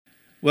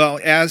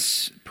Well,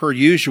 as per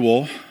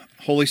usual,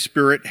 Holy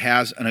Spirit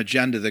has an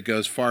agenda that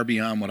goes far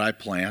beyond what I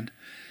planned,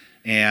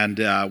 and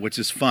which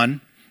is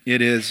fun.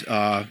 It is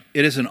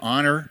an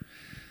honor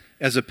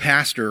as a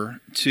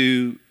pastor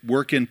to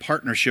work in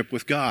partnership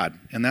with God,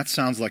 and that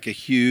sounds like a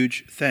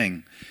huge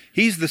thing.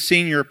 He's the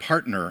senior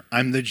partner.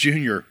 I'm the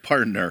junior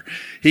partner.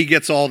 He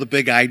gets all the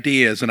big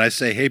ideas, and I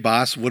say, "Hey,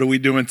 boss, what are we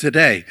doing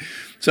today?"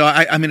 So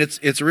I mean,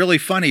 it's really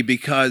funny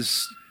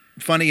because.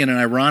 Funny in an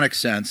ironic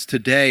sense,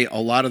 today a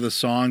lot of the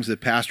songs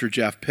that Pastor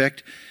Jeff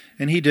picked,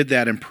 and he did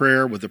that in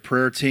prayer with the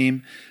prayer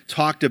team,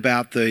 talked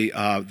about the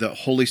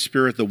Holy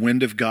Spirit, the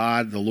wind of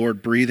God, the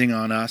Lord breathing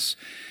on us.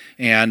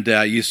 And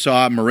you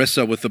saw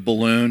Marissa with the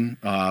balloon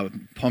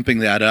pumping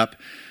that up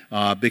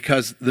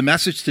because the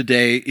message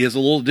today is a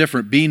little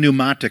different. Be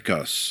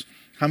pneumaticos.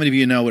 How many of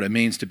you know what it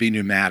means to be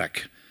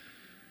pneumatic?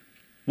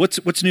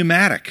 What's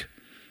pneumatic?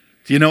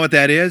 Do you know what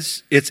that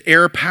is? It's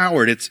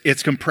air-powered.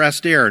 It's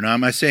compressed air. Now,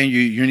 am I saying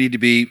you need to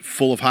be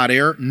full of hot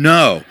air?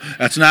 No,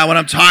 that's not what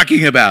I'm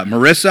talking about.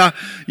 Marissa,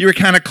 you were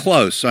kind of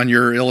close on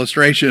your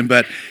illustration,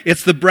 but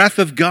it's the breath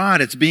of God.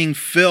 It's being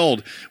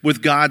filled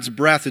with God's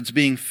breath. It's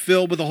being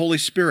filled with the Holy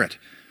Spirit.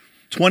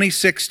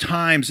 26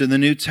 times in the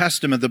New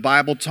Testament, the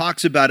Bible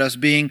talks about us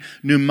being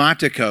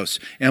pneumaticos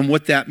and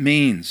what that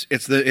means.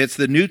 It's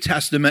the New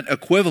Testament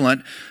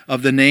equivalent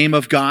of the name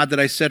of God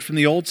that I said from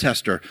the Old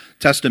Testament,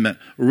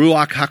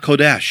 Ruach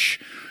HaKodesh.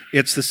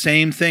 It's the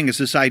same thing. It's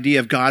this idea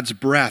of God's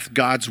breath,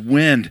 God's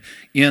wind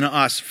in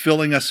us,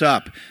 filling us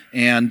up,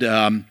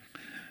 and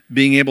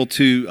being able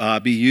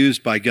to be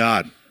used by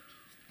God.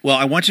 Well,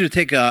 I want you to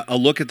take a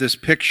look at this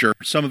picture.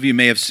 Some of you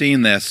may have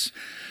seen this.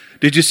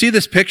 Did you see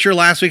this picture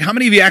last week? How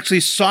many of you actually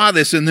saw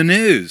this in the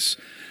news?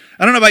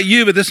 I don't know about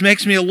you, but this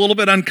makes me a little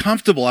bit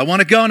uncomfortable. I want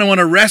to go and I want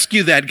to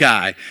rescue that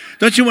guy.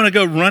 Don't you want to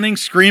go running,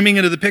 screaming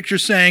into the picture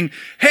saying,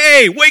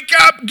 "Hey, wake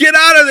up, get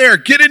out of there,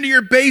 get into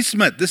your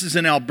basement." This is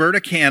in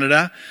Alberta,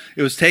 Canada.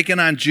 It was taken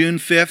on June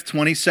 5th,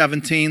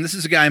 2017. This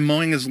is a guy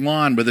mowing his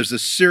lawn where there's a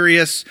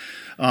serious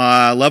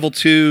level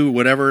 2,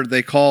 whatever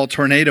they call,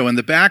 tornado in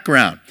the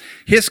background.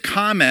 His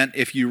comment,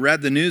 if you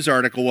read the news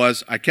article,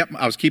 was, I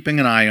was keeping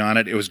an eye on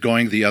it. It was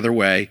going the other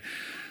way.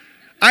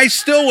 I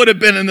still would have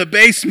been in the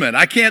basement.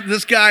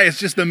 This guy is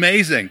just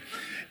amazing.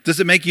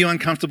 Does it make you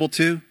uncomfortable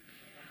too?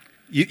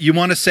 You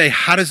want to say,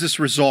 how does this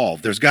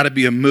resolve? There's got to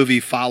be a movie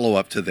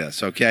follow-up to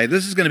this, okay?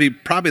 This is going to be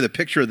probably the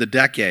picture of the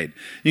decade.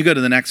 You go to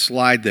the next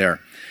slide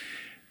there.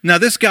 Now,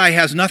 this guy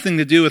has nothing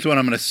to do with what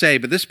I'm going to say,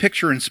 but this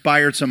picture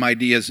inspired some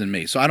ideas in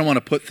me. So I don't want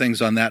to put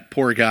things on that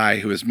poor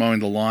guy who is mowing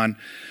the lawn.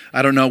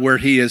 I don't know where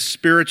he is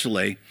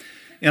spiritually.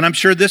 And I'm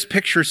sure this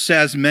picture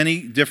says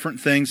many different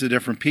things to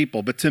different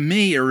people. But to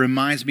me, it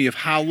reminds me of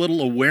how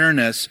little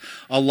awareness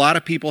a lot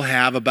of people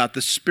have about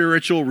the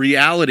spiritual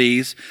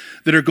realities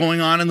that are going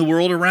on in the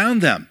world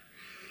around them.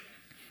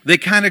 They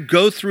kind of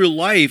go through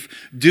life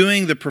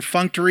doing the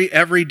perfunctory,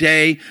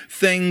 everyday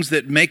things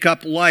that make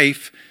up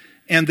life,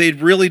 and they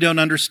really don't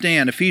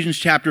understand. Ephesians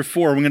chapter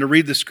 4, we're going to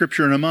read the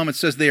scripture in a moment,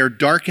 says they are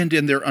darkened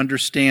in their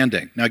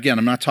understanding. Now again,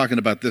 I'm not talking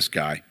about this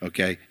guy,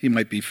 okay? He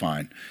might be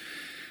fine.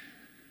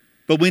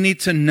 But we need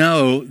to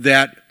know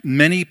that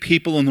many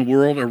people in the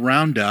world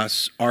around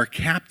us are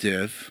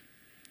captive.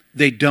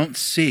 They don't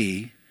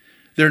see.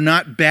 They're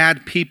not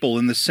bad people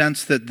in the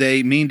sense that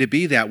they mean to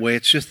be that way.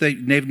 It's just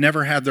they've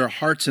never had their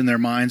hearts and their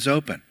minds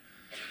open.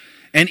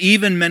 And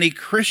even many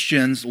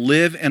Christians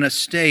live in a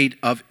state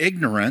of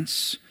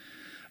ignorance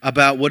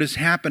about what is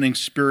happening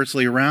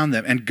spiritually around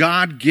them. And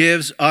God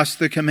gives us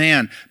the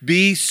command,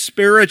 be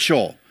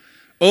spiritual.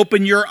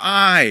 Open your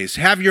eyes,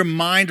 have your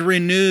mind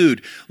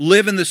renewed,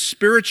 live in the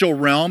spiritual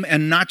realm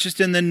and not just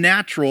in the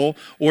natural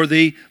or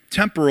the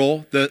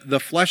temporal,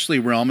 the fleshly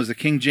realm, as the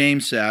King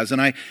James says.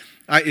 And I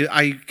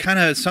kind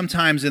of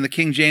sometimes in the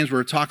King James where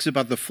it talks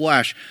about the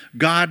flesh,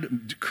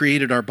 God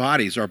created our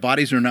bodies. Our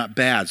bodies are not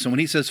bad. So when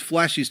he says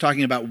flesh, he's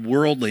talking about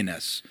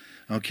worldliness,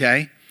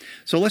 okay?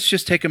 So let's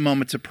just take a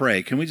moment to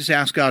pray. Can we just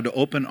ask God to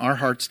open our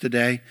hearts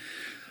today?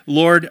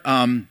 Lord,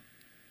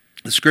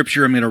 the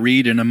scripture I'm going to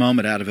read in a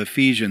moment out of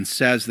Ephesians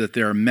says that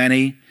there are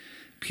many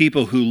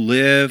people who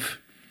live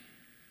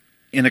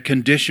in a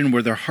condition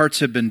where their hearts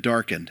have been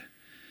darkened.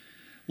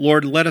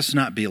 Lord, let us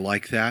not be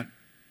like that.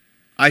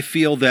 I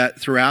feel that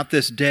throughout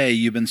this day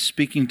you've been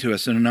speaking to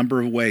us in a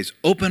number of ways.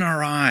 Open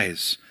our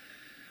eyes.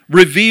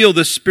 Reveal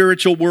the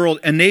spiritual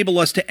world. Enable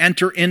us to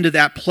enter into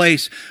that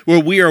place where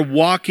we are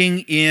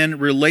walking in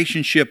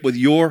relationship with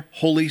your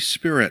Holy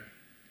Spirit,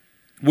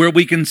 where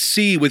we can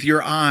see with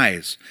your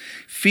eyes,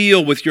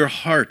 feel with your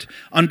heart,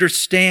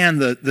 understand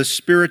the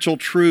spiritual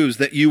truths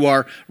that you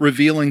are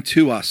revealing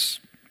to us.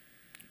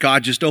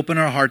 God, just open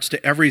our hearts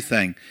to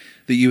everything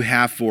that you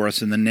have for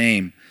us in the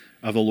name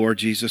of the Lord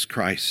Jesus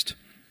Christ.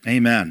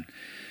 Amen.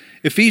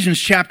 Ephesians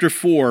chapter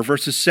 4,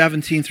 verses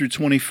 17 through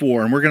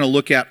 24, and we're going to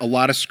look at a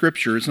lot of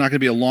scripture. It's not going to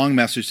be a long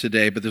message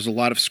today, but there's a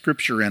lot of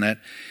scripture in it.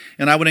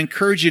 And I would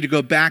encourage you to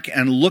go back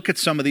and look at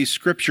some of these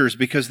scriptures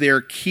because they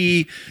are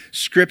key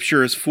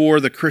scriptures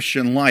for the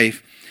Christian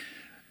life.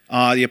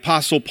 The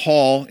Apostle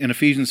Paul in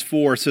Ephesians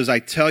 4 says, I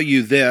tell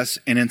you this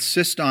and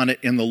insist on it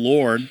in the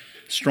Lord.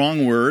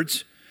 strong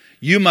words.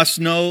 You must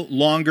no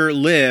longer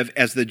live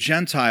as the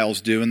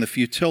Gentiles do in the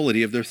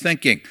futility of their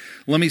thinking.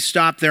 Let me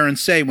stop there and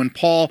say, when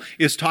Paul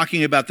is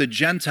talking about the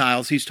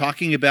Gentiles, he's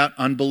talking about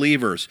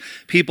unbelievers,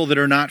 people that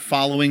are not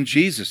following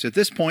Jesus. At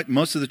this point,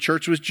 most of the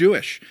church was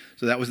Jewish,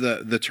 so that was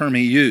the term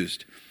he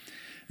used.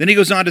 Then he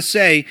goes on to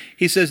say,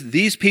 he says,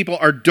 these people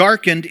are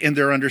darkened in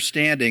their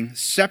understanding,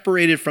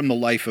 separated from the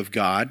life of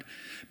God,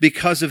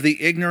 because of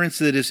the ignorance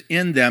that is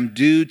in them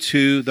due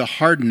to the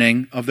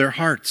hardening of their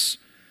hearts.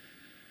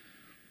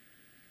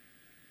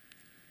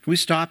 Can we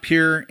stop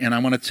here? And I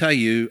want to tell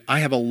you,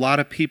 I have a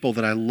lot of people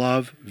that I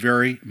love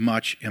very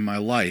much in my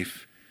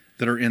life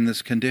that are in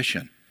this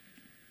condition.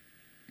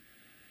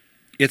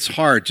 It's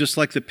hard, just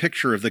like the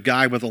picture of the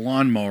guy with a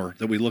lawnmower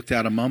that we looked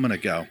at a moment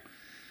ago.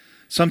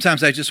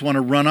 Sometimes I just want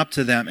to run up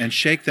to them and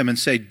shake them and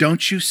say,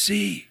 don't you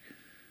see?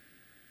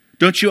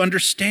 Don't you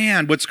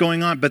understand what's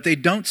going on? But they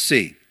don't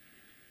see.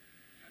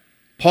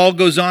 Paul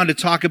goes on to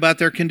talk about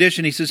their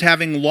condition. He says,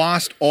 having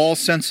lost all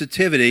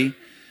sensitivity,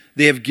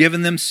 they have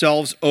given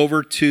themselves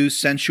over to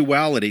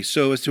sensuality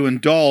so as to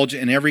indulge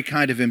in every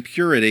kind of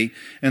impurity,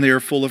 and they are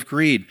full of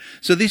greed.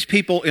 So these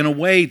people, in a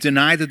way,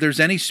 deny that there's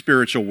any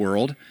spiritual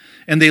world,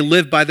 and they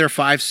live by their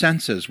five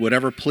senses,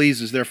 whatever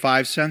pleases their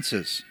five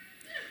senses.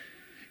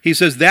 He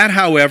says, that,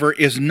 however,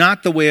 is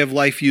not the way of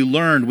life you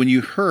learned when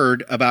you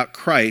heard about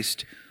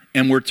Christ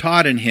and were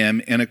taught in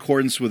him in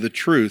accordance with the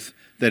truth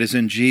that is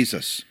in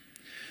Jesus.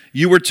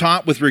 You were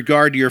taught with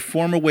regard to your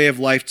former way of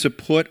life to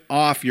put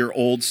off your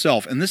old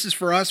self. And this is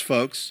for us,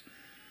 folks.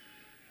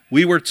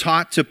 We were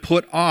taught to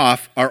put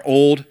off our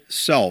old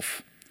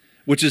self,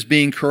 which is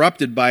being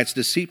corrupted by its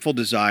deceitful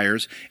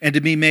desires, and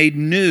to be made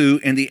new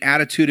in the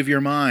attitude of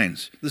your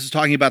minds. This is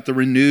talking about the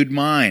renewed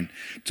mind.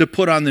 To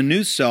put on the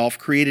new self,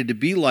 created to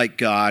be like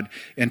God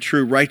in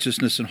true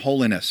righteousness and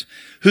holiness.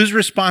 Whose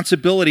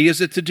responsibility is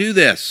it to do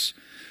this?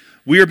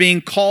 We are being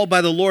called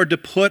by the Lord to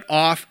put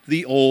off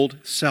the old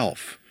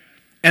self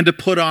and to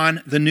put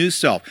on the new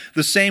self.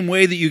 The same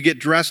way that you get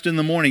dressed in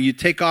the morning, you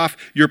take off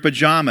your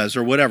pajamas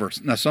or whatever.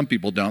 Now, some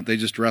people don't. They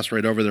just dress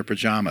right over their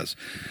pajamas.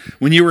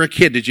 When you were a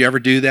kid, did you ever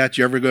do that? Did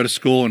you ever go to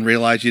school and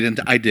realize you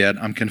didn't? I did.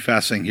 I'm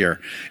confessing here.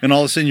 And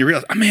all of a sudden you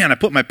realize, oh man, I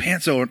put my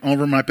pants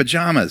over my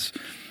pajamas.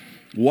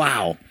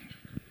 Wow.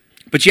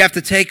 But you have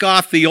to take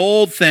off the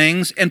old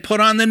things and put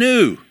on the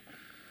new.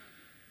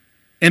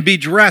 And be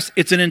dressed.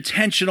 It's an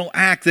intentional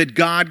act that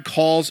God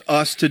calls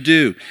us to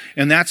do.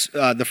 And that's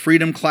the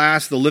freedom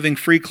class, the living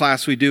free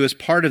class we do as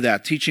part of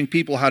that, teaching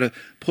people how to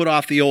put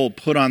off the old,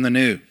 put on the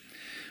new.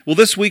 Well,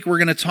 this week we're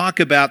going to talk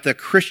about the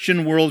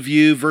Christian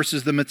worldview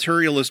versus the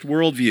materialist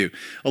worldview.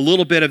 A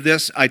little bit of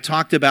this I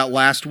talked about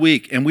last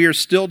week, and we are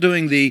still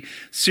doing the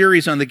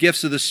series on the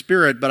gifts of the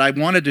Spirit, but I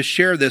wanted to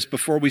share this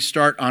before we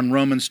start on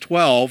Romans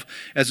 12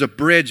 as a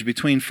bridge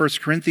between 1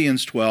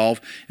 Corinthians 12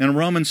 and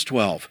Romans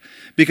 12,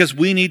 because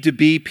we need to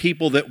be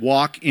people that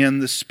walk in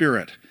the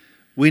Spirit.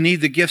 We need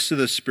the gifts of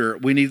the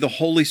Spirit. We need the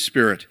Holy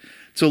Spirit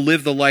to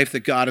live the life that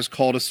God has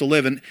called us to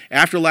live. And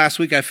after last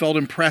week, I felt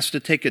impressed to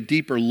take a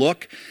deeper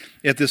look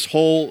at this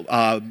whole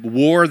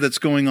war that's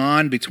going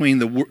on between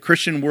the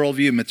Christian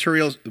worldview,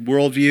 material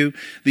worldview,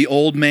 the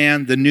old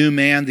man, the new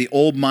man, the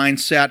old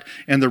mindset,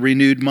 and the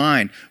renewed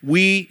mind.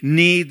 We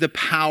need the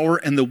power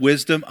and the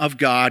wisdom of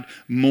God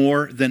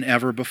more than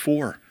ever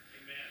before.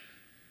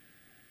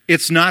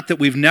 It's not that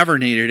we've never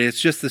needed it.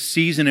 It's just the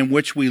season in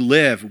which we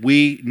live.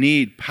 We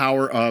need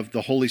power of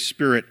the Holy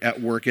Spirit at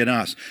work in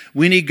us.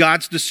 We need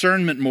God's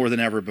discernment more than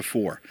ever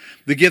before.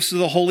 The gifts of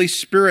the Holy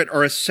Spirit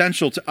are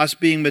essential to us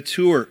being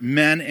mature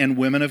men and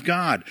women of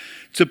God.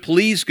 To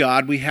please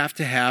God, we have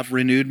to have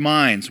renewed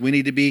minds. We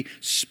need to be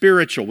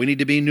spiritual. We need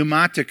to be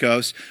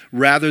pneumatikos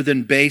rather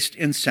than based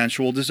in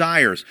sensual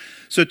desires.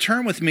 So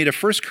turn with me to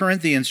 1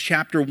 Corinthians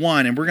chapter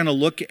 1, and we're going to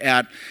look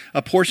at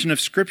a portion of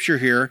Scripture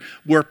here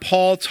where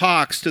Paul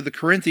talks to the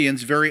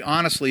Corinthians very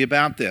honestly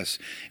about this.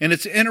 And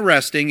it's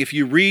interesting, if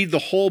you read the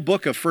whole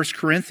book of 1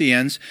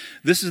 Corinthians,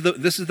 this is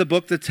the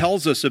book that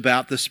tells us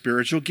about the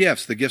spiritual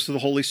gifts, the gifts of the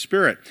Holy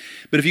Spirit.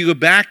 But if you go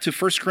back to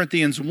 1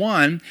 Corinthians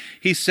 1,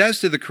 he says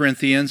to the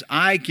Corinthians,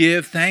 I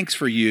give thanks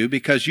for you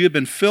because you have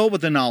been filled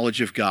with the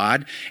knowledge of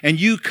God and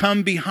you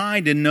come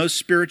behind in no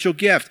spiritual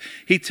gift.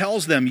 He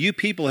tells them, you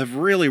people have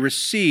really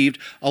received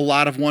a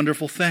lot of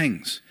wonderful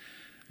things.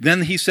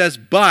 Then he says,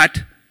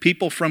 but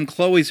people from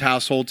Chloe's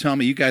household tell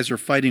me you guys are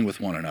fighting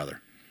with one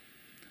another.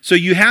 So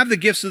you have the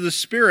gifts of the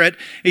Spirit.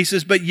 He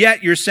says, but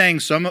yet you're saying,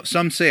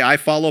 some say, I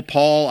follow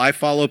Paul, I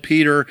follow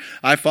Peter,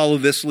 I follow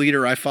this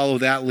leader, I follow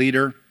that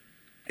leader.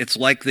 It's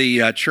like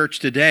the church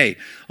today.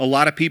 A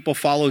lot of people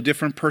follow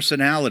different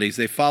personalities.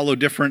 They follow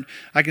different,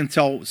 I can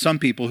tell some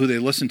people who they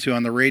listen to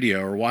on the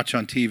radio or watch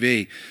on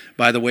TV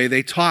by the way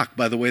they talk,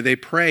 by the way they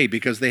pray,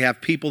 because they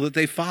have people that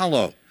they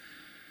follow.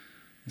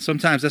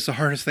 Sometimes that's the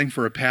hardest thing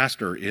for a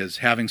pastor is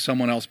having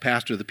someone else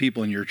pastor the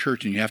people in your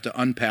church and you have to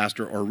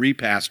unpastor or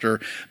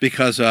repastor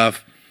because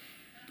of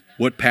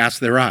what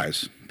passed their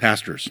eyes.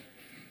 Pastors.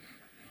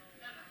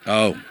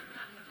 Oh.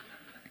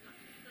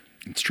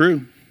 It's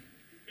true.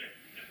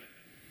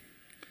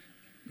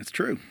 It's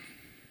true.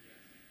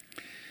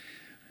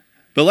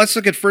 But let's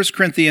look at 1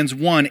 Corinthians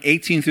 1,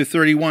 18 through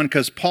 31,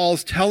 because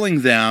Paul's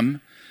telling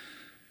them,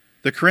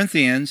 the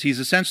Corinthians, he's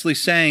essentially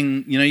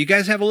saying, you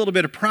guys have a little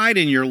bit of pride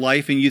in your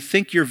life and you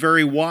think you're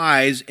very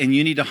wise and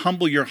you need to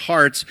humble your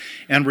hearts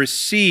and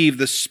receive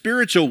the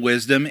spiritual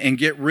wisdom and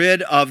get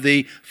rid of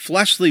the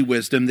fleshly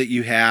wisdom that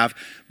you have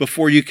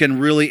before you can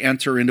really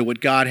enter into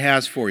what God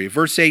has for you.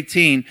 Verse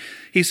 18,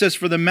 he says,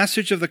 "For the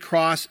message of the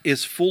cross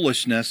is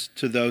foolishness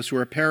to those who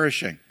are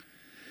perishing.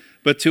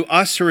 But to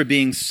us who are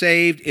being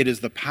saved, it is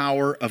the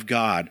power of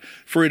God.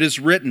 For it is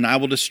written, I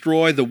will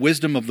destroy the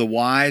wisdom of the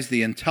wise,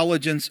 the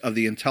intelligence of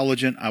the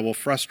intelligent I will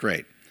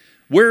frustrate.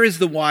 Where is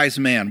the wise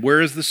man?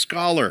 Where is the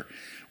scholar?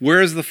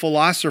 Where is the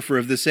philosopher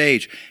of this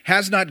age?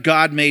 Has not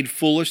God made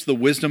foolish the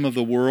wisdom of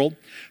the world?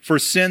 For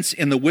since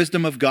in the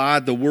wisdom of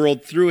God, the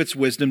world through its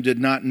wisdom did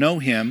not know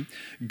him,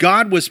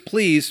 God was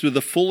pleased through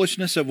the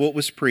foolishness of what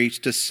was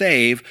preached to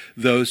save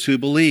those who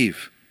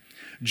believe.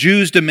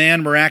 Jews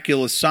demand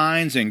miraculous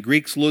signs, and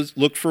Greeks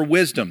look for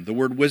wisdom. The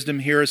word wisdom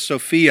here is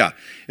Sophia.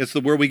 It's the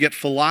word we get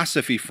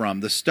philosophy from,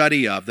 the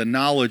study of, the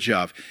knowledge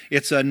of.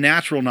 It's a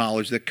natural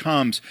knowledge that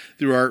comes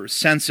through our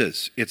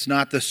senses. It's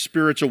not the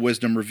spiritual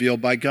wisdom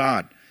revealed by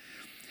God.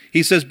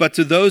 He says, but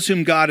to those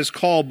whom God has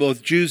called,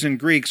 both Jews and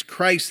Greeks,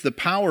 Christ, the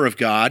power of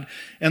God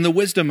and the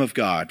wisdom of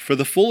God. For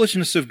the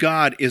foolishness of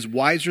God is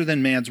wiser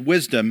than man's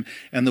wisdom,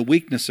 and the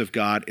weakness of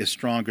God is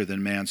stronger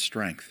than man's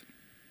strength.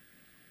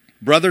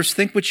 Brothers,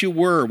 think what you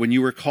were when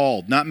you were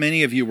called. Not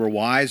many of you were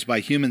wise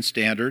by human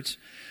standards.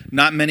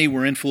 Not many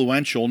were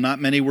influential. Not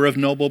many were of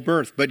noble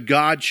birth. But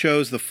God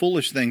chose the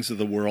foolish things of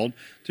the world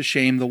to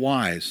shame the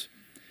wise.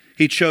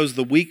 He chose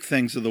the weak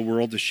things of the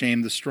world to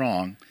shame the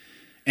strong.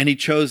 And he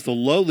chose the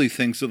lowly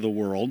things of the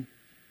world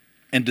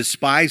and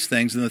despised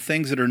things and the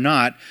things that are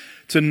not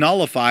to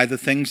nullify the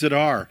things that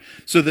are,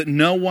 so that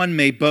no one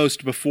may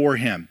boast before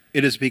him.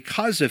 It is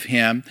because of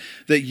him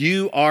that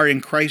you are in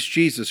Christ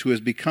Jesus, who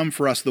has become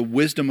for us the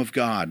wisdom of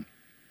God.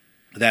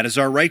 That is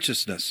our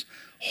righteousness,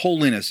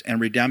 holiness, and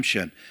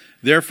redemption.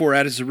 Therefore,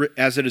 as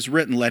it is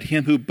written, let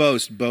him who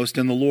boasts boast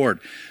in the Lord.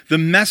 The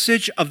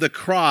message of the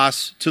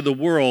cross to the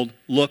world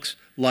looks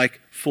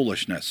like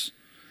foolishness.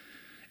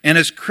 And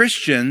as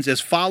Christians,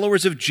 as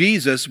followers of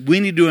Jesus,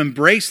 we need to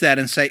embrace that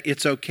and say,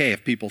 it's okay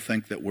if people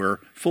think that we're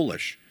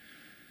foolish.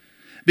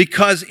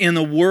 Because in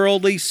the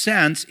worldly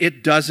sense,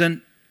 it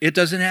doesn't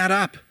add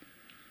up.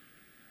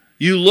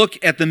 You look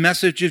at the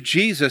message of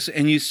Jesus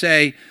and you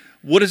say,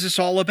 what is this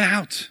all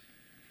about?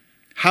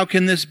 How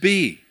can this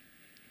be?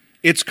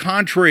 It's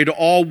contrary to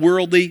all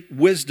worldly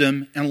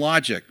wisdom and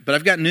logic. But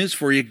I've got news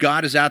for you.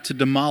 God is out to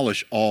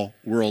demolish all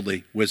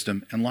worldly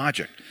wisdom and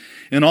logic.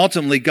 And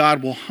ultimately,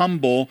 God will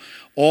humble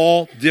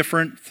all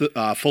different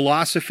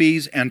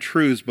philosophies and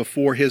truths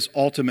before his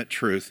ultimate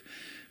truth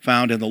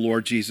found in the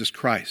Lord Jesus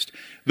Christ.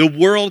 The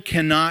world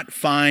cannot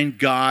find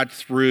God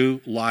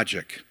through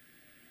logic.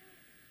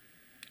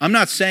 I'm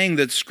not saying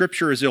that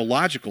Scripture is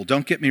illogical.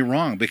 Don't get me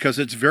wrong, because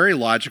it's very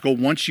logical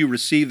once you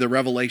receive the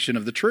revelation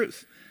of the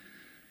truth.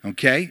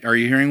 Okay? Are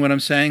you hearing what I'm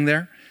saying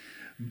there?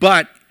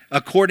 But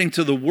according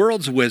to the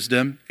world's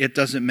wisdom, it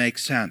doesn't make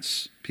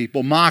sense.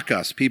 People mock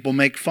us. People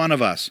make fun of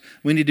us.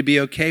 We need to be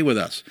okay with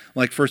us.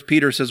 Like 1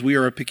 Peter says, we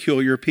are a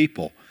peculiar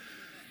people.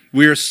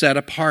 We are set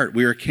apart.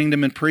 We are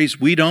kingdom and priests.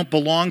 We don't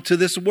belong to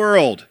this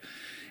world.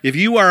 If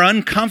you are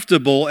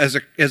uncomfortable as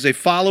a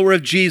follower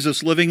of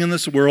Jesus living in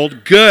this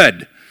world,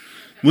 good.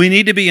 We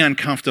need to be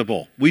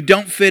uncomfortable. We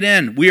don't fit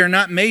in. We are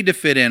not made to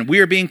fit in. We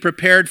are being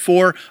prepared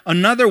for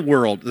another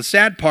world. The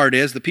sad part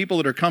is the people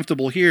that are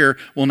comfortable here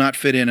will not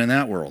fit in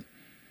that world.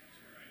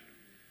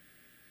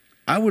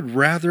 I would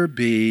rather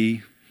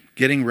be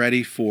getting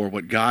ready for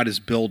what God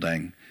is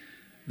building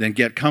than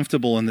get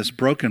comfortable in this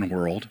broken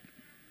world.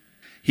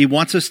 He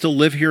wants us to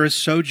live here as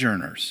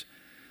sojourners.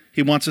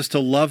 He wants us to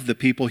love the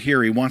people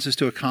here. He wants us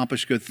to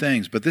accomplish good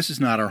things. But this is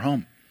not our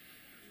home.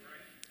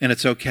 And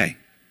it's okay.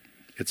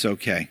 It's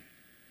okay.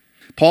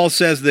 Paul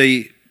says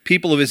the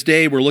people of his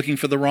day were looking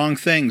for the wrong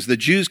things. The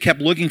Jews kept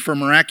looking for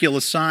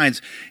miraculous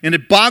signs. And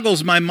it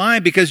boggles my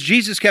mind because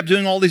Jesus kept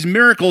doing all these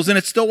miracles and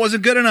it still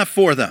wasn't good enough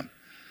for them.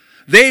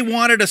 They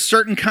wanted a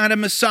certain kind of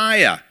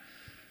Messiah.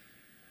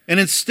 And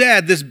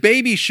instead, this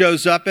baby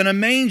shows up in a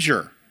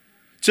manger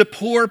to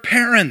poor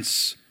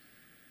parents.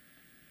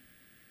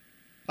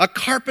 A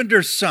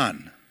carpenter's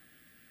son.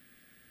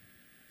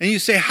 And you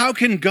say, how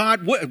can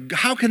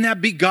that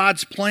be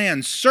God's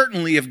plan?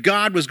 Certainly, if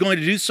God was going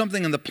to do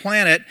something on the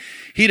planet,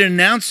 he'd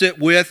announce it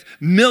with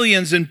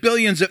millions and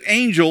billions of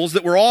angels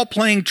that were all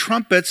playing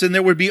trumpets, and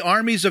there would be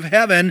armies of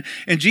heaven,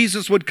 and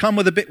Jesus would come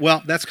with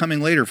well, that's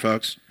coming later,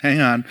 folks. Hang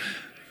on.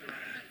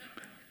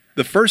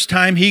 The first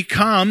time he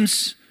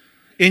comes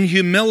in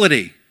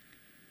humility.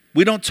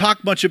 We don't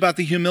talk much about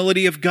the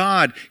humility of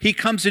God. He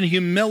comes in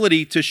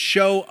humility to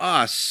show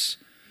us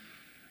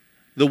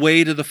the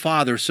way to the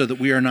Father so that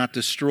we are not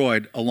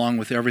destroyed along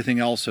with everything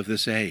else of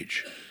this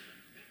age.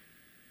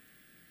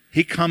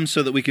 He comes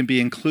so that we can be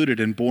included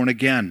and born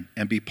again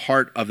and be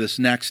part of this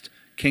next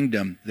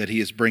kingdom that he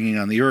is bringing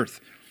on the earth.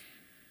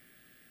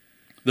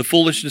 The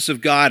foolishness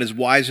of God is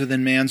wiser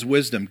than man's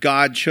wisdom.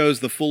 God chose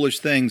the foolish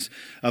things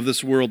of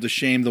this world to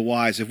shame the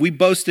wise. If we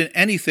boast in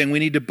anything, we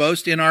need to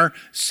boast in our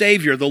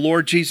Savior, the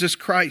Lord Jesus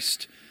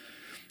Christ.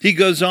 He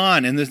goes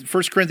on in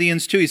 1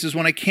 Corinthians 2, he says,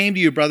 when I came to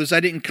you, brothers,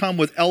 I didn't come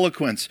with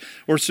eloquence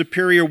or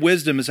superior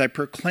wisdom as I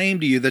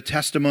proclaimed to you the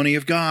testimony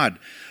of God.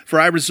 For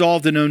I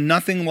resolved to know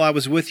nothing while I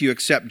was with you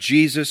except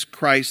Jesus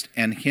Christ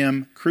and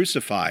him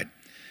crucified.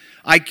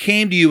 I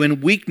came to you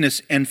in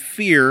weakness and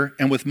fear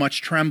and with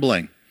much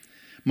trembling.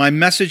 My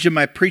message and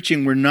my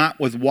preaching were not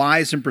with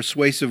wise and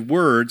persuasive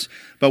words,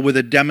 but with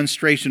a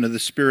demonstration of the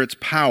Spirit's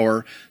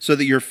power, so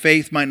that your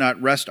faith might not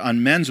rest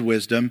on men's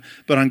wisdom,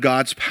 but on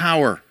God's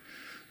power.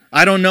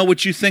 I don't know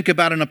what you think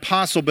about an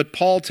apostle, but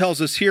Paul tells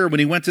us here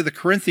when he went to the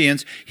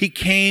Corinthians, he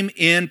came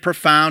in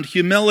profound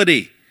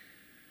humility.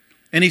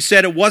 And he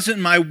said, it wasn't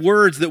my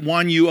words that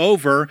won you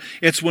over.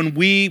 It's when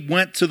we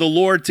went to the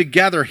Lord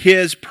together,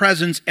 his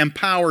presence and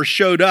power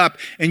showed up,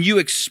 and you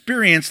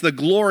experienced the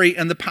glory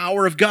and the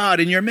power of God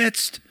in your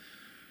midst.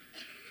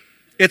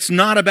 It's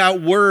not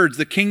about words.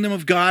 The kingdom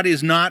of God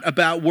is not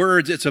about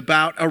words. It's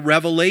about a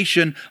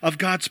revelation of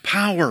God's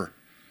power,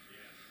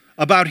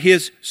 about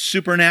his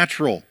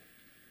supernatural.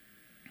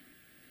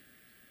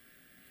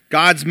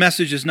 God's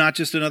message is not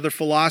just another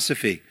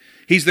philosophy.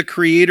 He's the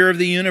creator of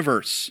the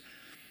universe.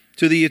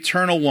 To the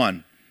eternal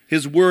one,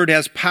 his word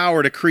has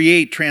power to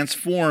create,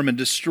 transform, and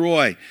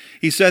destroy.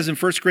 He says in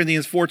 1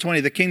 Corinthians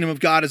 4:20, the kingdom of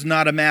God is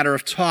not a matter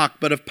of talk,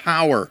 but of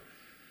power.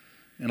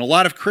 And a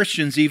lot of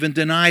Christians even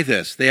deny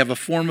this. They have a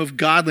form of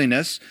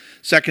godliness,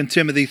 2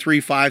 Timothy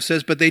 3:5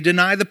 says, but they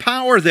deny the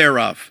power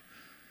thereof.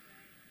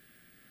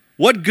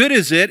 What good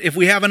is it if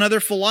we have another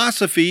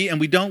philosophy and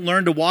we don't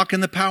learn to walk in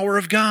the power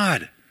of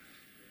God?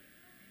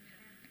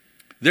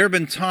 There have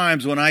been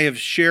times when I have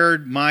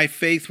shared my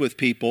faith with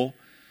people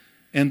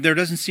and there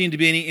doesn't seem to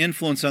be any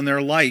influence on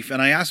their life.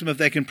 And I ask them if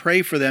they can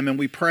pray for them, and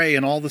we pray,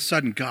 and all of a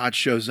sudden, God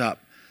shows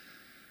up.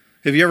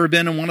 Have you ever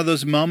been in one of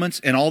those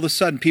moments, and all of a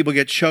sudden, people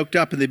get choked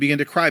up, and they begin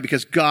to cry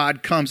because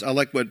God comes. I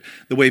like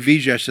the way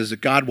Vijay says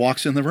that God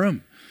walks in the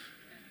room.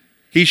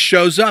 He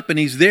shows up, and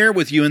he's there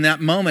with you in that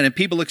moment, and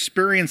people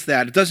experience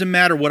that. It doesn't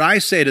matter what I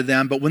say to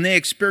them, but when they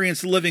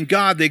experience the living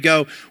God, they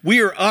go, we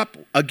are up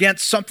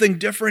against something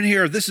different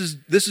here. This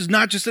is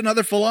not just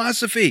another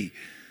philosophy.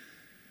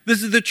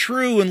 This is the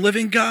true and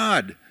living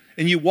God.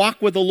 And you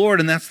walk with the Lord,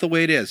 and that's the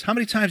way it is. How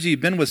many times have you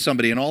been with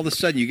somebody, and all of a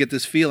sudden you get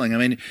this feeling? I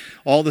mean,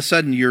 all of a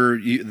sudden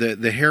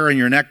the hair on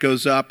your neck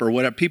goes up or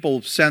whatever.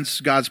 People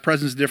sense God's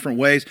presence in different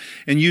ways,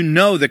 and you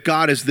know that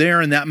God is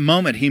there in that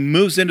moment. He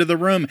moves into the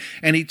room,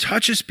 and he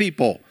touches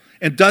people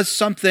and does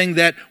something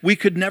that we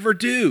could never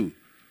do.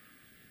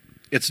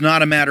 It's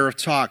not a matter of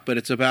talk, but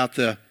it's about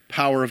the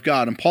power of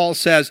God. And Paul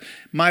says,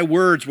 my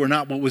words were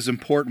not what was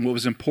important. What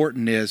was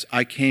important is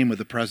I came with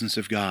the presence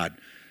of God.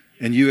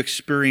 And you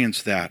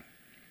experience that.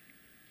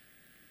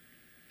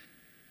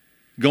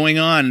 Going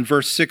on in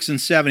verse 6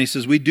 and 7, he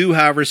says, we do,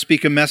 however,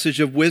 speak a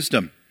message of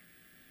wisdom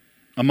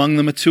among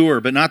the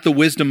mature, but not the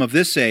wisdom of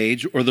this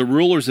age or the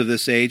rulers of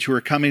this age who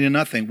are coming to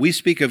nothing. We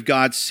speak of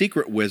God's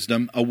secret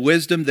wisdom, a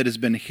wisdom that has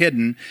been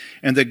hidden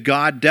and that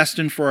God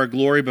destined for our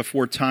glory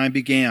before time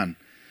began.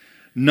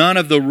 None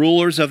of the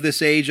rulers of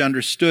this age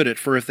understood it,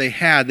 for if they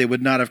had, they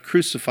would not have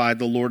crucified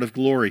the Lord of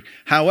glory.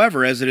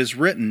 However, as it is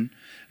written,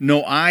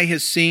 no eye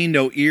has seen,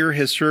 no ear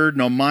has heard,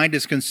 no mind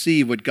has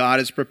conceived what God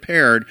has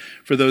prepared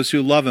for those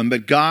who love him.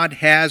 But God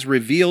has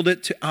revealed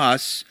it to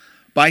us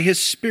by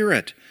his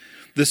Spirit.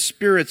 The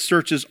Spirit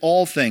searches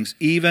all things,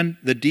 even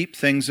the deep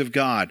things of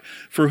God.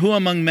 For who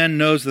among men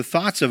knows the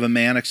thoughts of a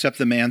man except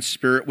the man's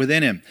spirit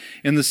within him?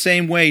 In the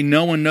same way,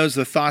 no one knows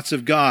the thoughts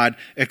of God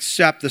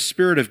except the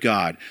Spirit of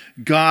God.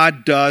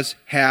 God does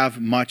have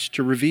much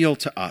to reveal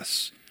to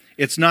us.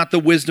 It's not the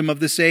wisdom of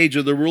this age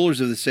or the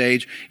rulers of this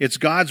age. It's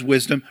God's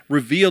wisdom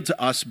revealed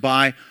to us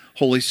by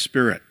Holy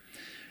Spirit.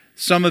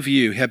 Some of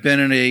you have been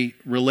in a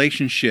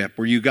relationship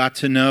where you got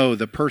to know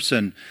the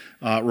person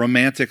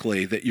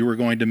romantically that you were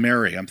going to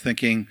marry. I'm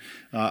thinking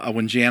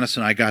when Janice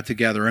and I got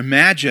together.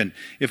 Imagine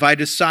if I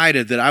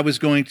decided that I was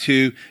going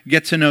to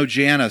get to know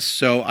Janice,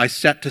 so I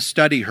set to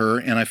study her,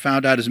 and I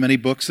found out as many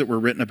books that were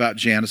written about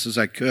Janice as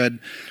I could.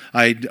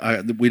 We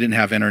didn't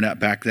have internet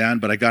back then,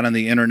 but I got on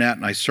the internet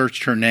and I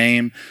searched her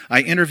name.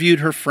 I interviewed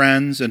her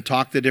friends and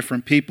talked to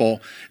different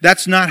people.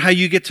 That's not how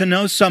you get to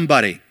know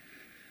somebody.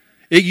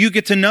 You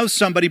get to know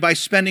somebody by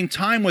spending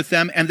time with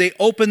them, and they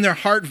open their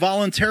heart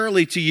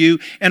voluntarily to you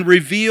and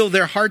reveal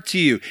their heart to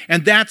you.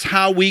 And that's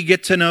how we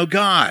get to know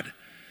God.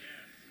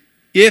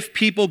 If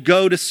people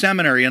go to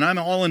seminary, and I'm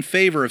all in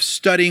favor of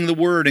studying the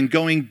Word and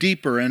going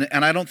deeper, and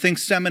I don't think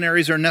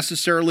seminaries are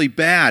necessarily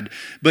bad,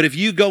 but if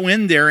you go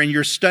in there and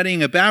you're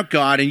studying about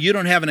God and you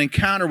don't have an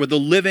encounter with the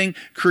living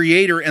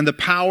Creator and the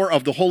power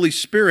of the Holy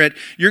Spirit,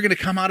 you're going to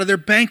come out of there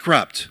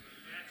bankrupt.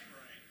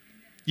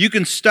 You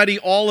can study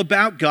all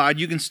about God,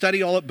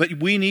 but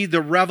we need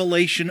the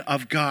revelation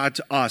of God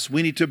to us.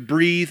 We need to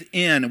breathe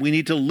in. We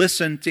need to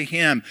listen to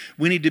him.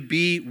 We need to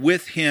be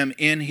with him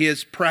in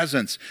his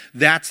presence.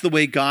 That's the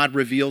way God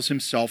reveals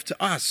himself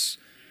to us.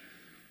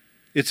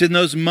 It's in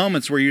those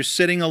moments where you're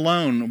sitting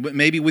alone,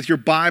 maybe with your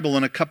Bible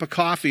and a cup of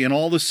coffee, and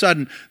all of a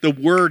sudden the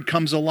Word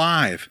comes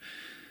alive.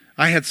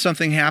 I had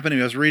something happen to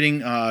me. I was reading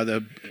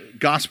the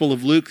Gospel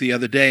of Luke the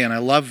other day, and I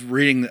love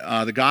reading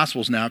the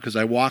Gospels now because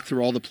I walk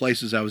through all the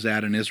places I was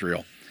at in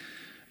Israel.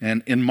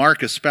 And in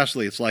Mark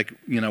especially, it's like,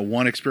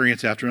 one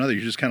experience after another.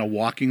 You're just kind of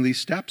walking these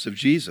steps of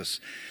Jesus.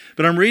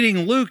 But I'm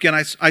reading Luke, and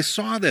I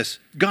saw this.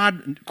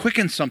 God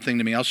quickened something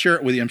to me. I'll share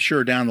it with you, I'm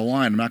sure, down the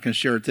line. I'm not going to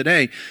share it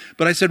today.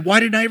 But I said,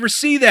 why didn't I ever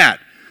see that?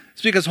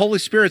 It's because Holy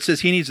Spirit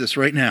says He needs this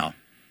right now.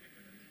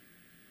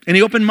 And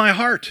He opened my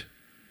heart.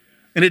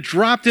 And it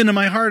dropped into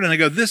my heart, and I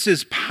go, this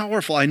is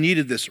powerful. I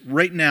needed this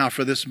right now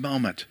for this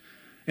moment.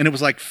 And it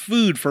was like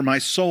food for my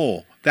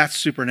soul. That's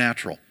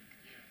supernatural.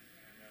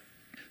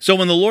 So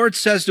when the Lord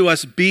says to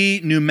us, be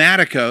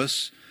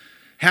pneumaticos,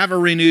 have a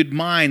renewed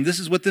mind, this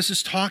is what this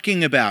is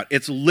talking about.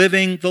 It's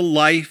living the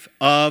life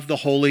of the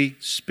Holy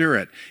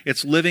Spirit.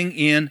 It's living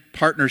in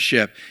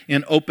partnership,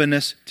 in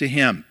openness to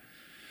Him.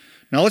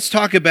 Now let's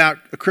talk about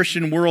a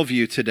Christian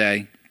worldview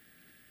today.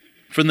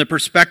 From the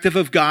perspective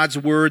of God's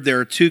Word, there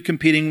are two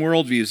competing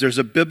worldviews. There's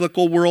a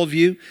biblical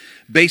worldview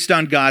based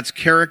on God's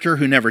character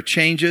who never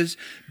changes,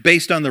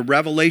 based on the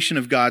revelation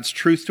of God's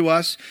truth to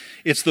us.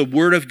 It's the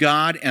Word of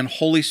God and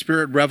Holy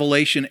Spirit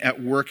revelation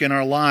at work in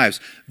our lives.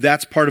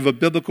 That's part of a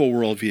biblical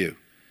worldview.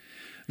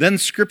 Then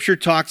Scripture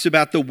talks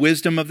about the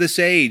wisdom of this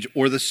age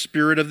or the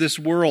spirit of this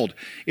world.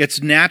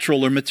 It's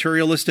natural or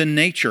materialist in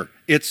nature.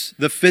 It's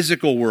the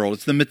physical world.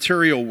 It's the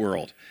material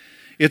world.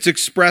 It's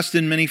expressed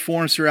in many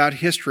forms throughout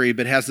history,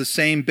 but has the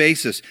same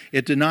basis.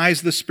 It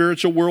denies the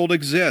spiritual world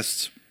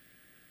exists.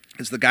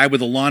 It's the guy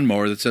with a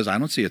lawnmower that says, I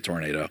don't see a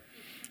tornado.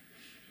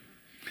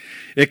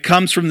 It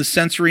comes from the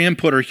sensory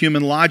input or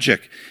human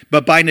logic.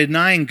 But by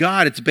denying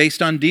God, it's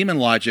based on demon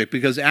logic,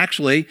 because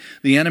actually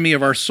the enemy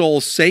of our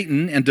soul,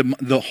 Satan, and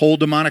the whole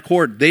demonic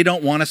horde, they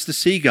don't want us to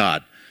see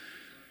God.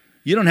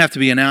 You don't have to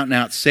be an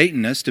out-and-out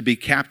Satanist to be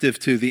captive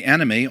to the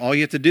enemy. All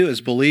you have to do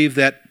is believe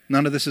that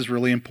none of this is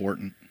really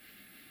important.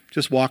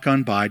 Just walk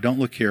on by. Don't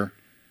look here.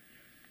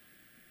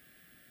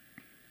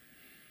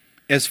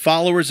 As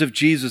followers of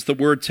Jesus, the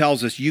Word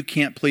tells us you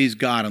can't please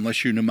God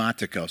unless you're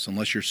pneumatikos,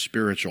 unless you're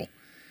spiritual.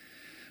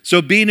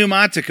 So be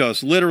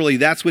pneumatikos. Literally,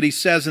 that's what he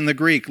says in the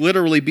Greek.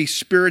 Literally, be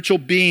spiritual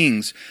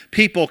beings,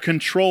 people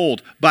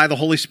controlled by the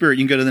Holy Spirit.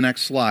 You can go to the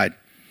next slide.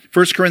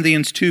 1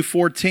 Corinthians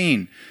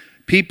 2:14.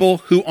 People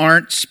who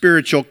aren't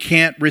spiritual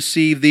can't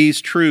receive these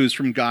truths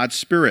from God's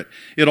Spirit.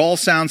 It all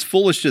sounds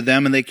foolish to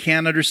them and they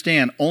can't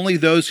understand. Only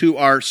those who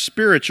are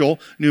spiritual,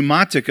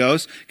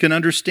 pneumatikos, can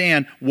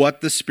understand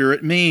what the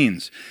Spirit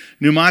means.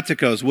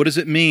 Pneumatikos, what does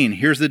it mean?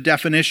 Here's the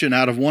definition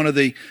out of one of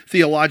the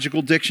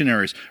theological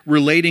dictionaries.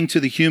 Relating to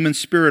the human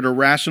spirit or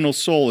rational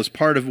soul as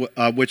part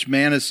of which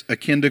man is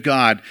akin to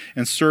God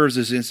and serves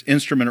as his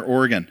instrument or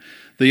organ.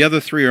 The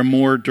other three are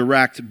more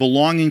direct,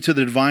 belonging to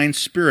the divine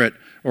Spirit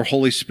or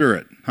Holy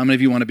Spirit. How many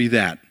of you want to be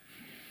that?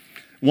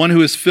 One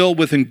who is filled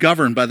with and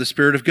governed by the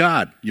Spirit of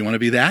God. You want to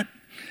be that?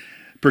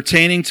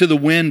 Pertaining to the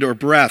wind or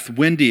breath,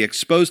 windy,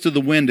 exposed to the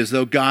wind as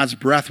though God's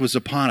breath was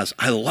upon us.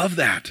 I love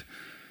that.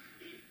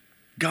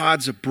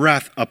 God's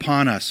breath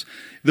upon us.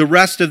 The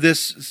rest of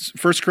this,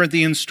 1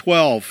 Corinthians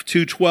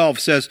 2:12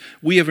 says,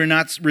 we have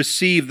not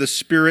received the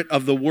spirit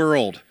of the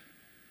world,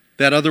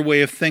 that other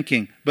way of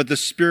thinking, but the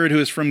Spirit who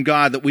is from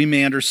God, that we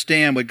may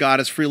understand what God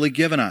has freely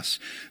given us.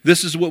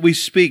 This is what we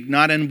speak,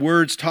 not in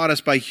words taught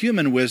us by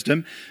human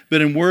wisdom,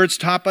 but in words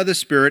taught by the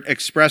Spirit,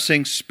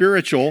 expressing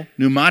spiritual,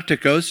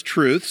 pneumatikos,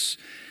 truths,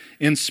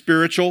 in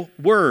spiritual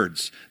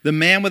words. The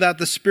man without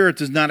the Spirit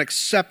does not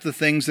accept the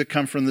things that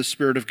come from the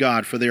Spirit of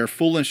God, for they are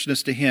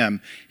foolishness to him.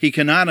 He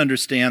cannot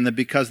understand them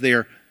because they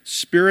are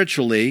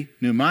spiritually,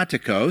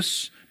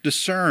 pneumatikos,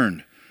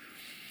 discerned.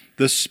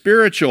 The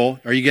spiritual,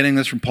 are you getting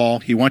this from Paul?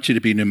 He wants you to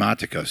be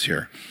pneumatikos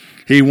here.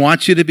 He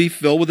wants you to be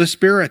filled with the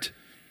Spirit.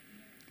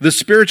 The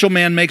spiritual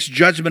man makes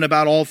judgment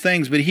about all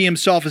things, but he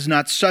himself is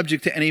not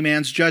subject to any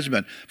man's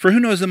judgment. For who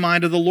knows the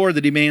mind of the Lord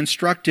that he may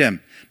instruct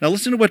him? Now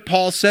listen to what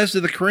Paul says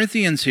to the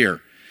Corinthians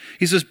here.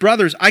 He says,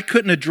 brothers, I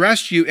couldn't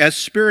address you as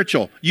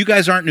spiritual. You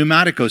guys aren't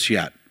pneumatikos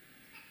yet.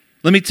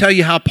 Let me tell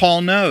you how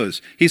Paul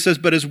knows. He says,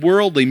 but as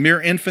worldly, mere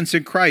infants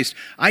in Christ,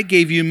 I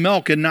gave you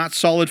milk and not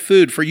solid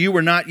food, for you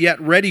were not yet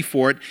ready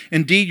for it.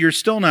 Indeed, you're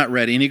still not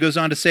ready. And he goes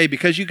on to say,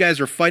 because you guys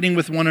are fighting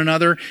with one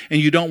another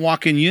and you don't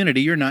walk in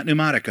unity, you're not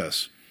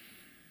pneumatikos.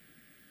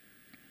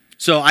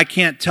 So I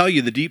can't tell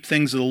you the deep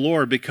things of the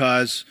Lord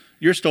because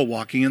you're still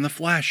walking in the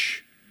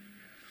flesh.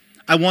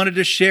 I wanted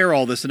to share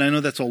all this, and I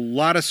know that's a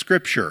lot of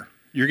scripture.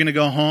 You're going to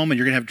go home and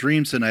you're going to have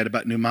dreams tonight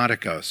about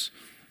pneumatikos.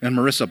 And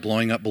Marissa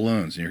blowing up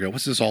balloons. And you go,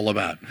 what's this all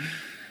about?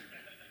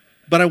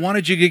 But I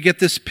wanted you to get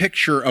this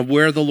picture of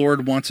where the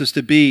Lord wants us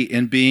to be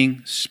in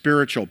being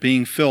spiritual,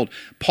 being filled.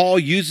 Paul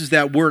uses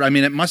that word. I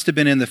mean, it must have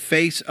been in the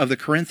face of the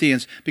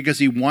Corinthians because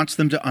he wants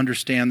them to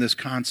understand this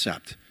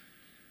concept.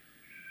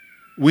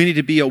 We need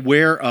to be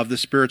aware of the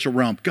spiritual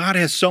realm. God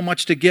has so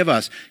much to give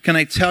us. Can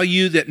I tell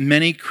you that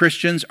many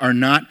Christians are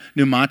not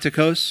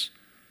pneumatikos?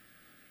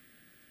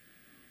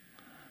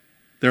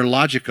 They're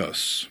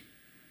logikos.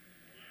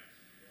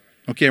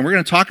 Okay, and we're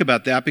going to talk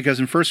about that because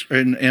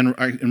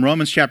in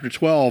Romans chapter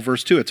 12,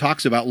 verse 2, it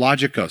talks about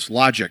logikos,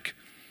 logic.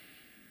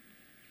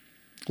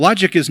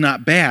 Logic is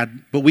not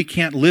bad, but we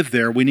can't live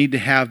there. We need to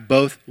have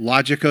both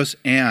logikos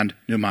and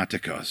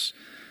pneumatikos.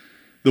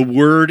 The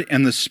Word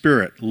and the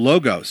Spirit.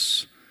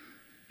 Logos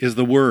is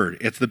the Word.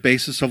 It's the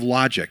basis of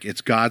logic.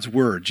 It's God's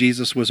Word.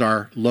 Jesus was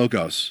our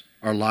logos,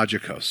 our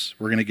logikos.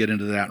 We're going to get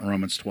into that in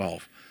Romans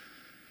 12.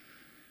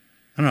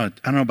 I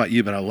don't know about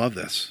you, but I love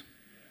this.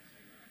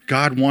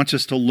 God wants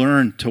us to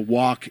learn to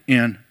walk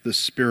in the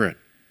Spirit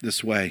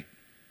this way.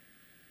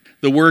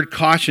 The Word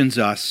cautions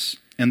us,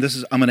 and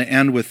I'm going to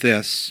end with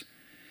this.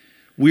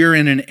 We are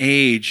in an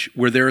age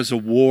where there is a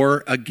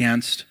war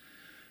against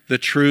the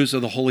truths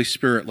of the Holy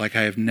Spirit like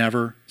I have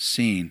never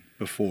seen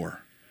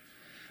before.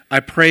 I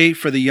pray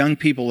for the young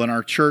people in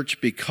our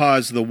church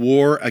because the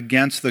war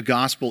against the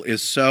gospel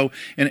is so,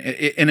 and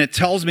it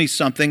tells me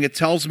something. It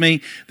tells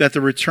me that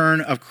the return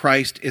of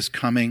Christ is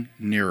coming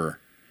nearer.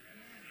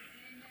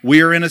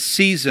 We are in a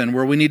season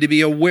where we need to be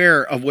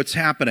aware of what's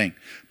happening.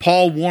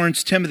 Paul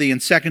warns Timothy in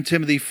 2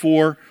 Timothy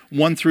 4,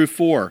 1 through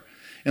 4.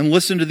 And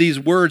listen to these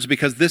words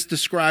because this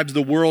describes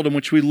the world in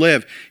which we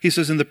live. He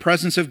says, in the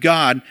presence of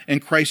God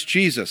and Christ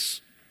Jesus,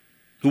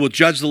 who will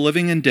judge the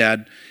living and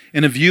dead,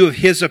 in a view of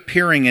his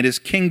appearing and his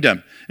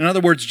kingdom. In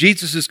other words,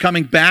 Jesus is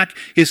coming back.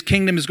 His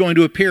kingdom is going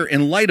to appear.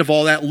 In light of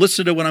all that,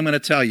 listen to what I'm going to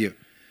tell you.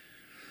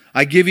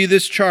 I give you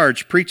this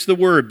charge, preach the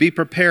word, be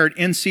prepared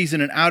in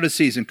season and out of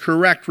season,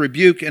 correct,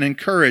 rebuke, and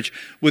encourage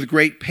with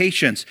great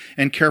patience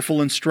and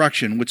careful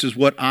instruction, which is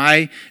what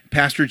I,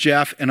 Pastor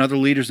Jeff, and other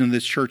leaders in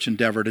this church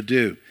endeavor to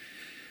do.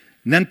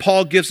 And then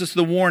Paul gives us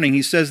the warning.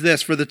 He says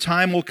this, for the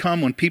time will come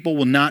when people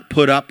will not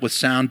put up with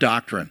sound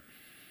doctrine.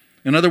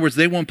 In other words,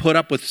 they won't put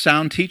up with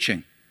sound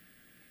teaching.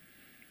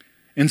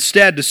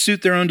 Instead, to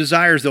suit their own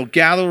desires, they'll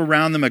gather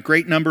around them a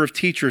great number of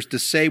teachers to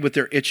say what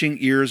their itching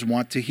ears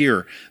want to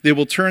hear. They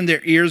will turn their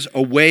ears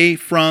away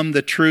from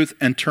the truth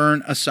and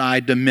turn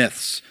aside to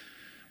myths.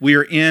 We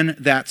are in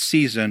that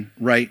season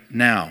right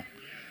now.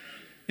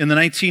 In the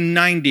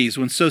 1990s,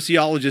 when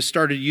sociologists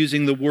started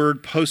using the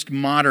word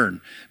postmodern,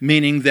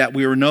 meaning that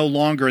we were no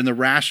longer in the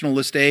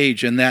rationalist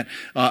age and that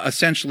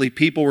essentially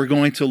people were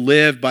going to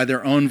live by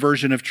their own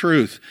version of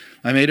truth,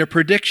 I made a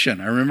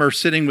prediction. I remember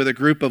sitting with a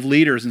group of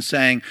leaders and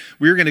saying,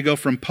 we're going to go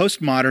from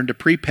postmodern to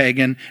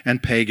pre-pagan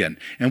and pagan.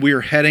 And we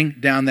are heading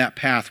down that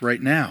path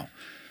right now.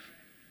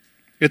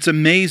 It's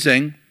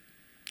amazing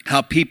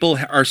how people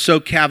are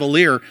so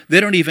cavalier, they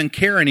don't even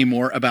care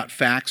anymore about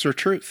facts or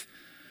truth.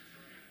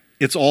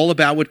 It's all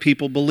about what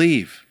people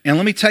believe. And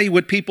let me tell you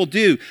what people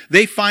do.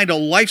 They find a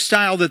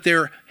lifestyle that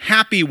they're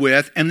happy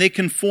with, and they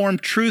conform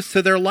truth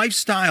to their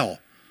lifestyle.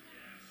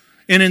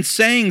 And in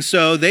saying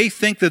so, they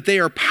think that they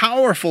are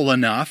powerful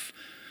enough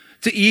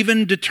to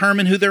even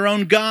determine who their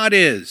own God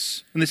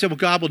is. And they say, well,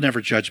 God will never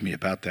judge me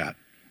about that.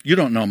 You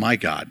don't know my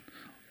God.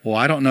 Well,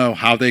 I don't know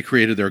how they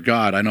created their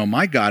God. I know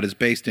my God is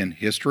based in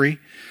history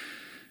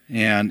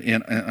and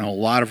in a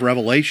lot of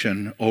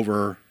revelation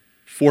over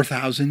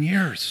 4,000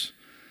 years.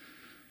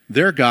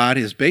 Their God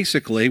is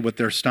basically what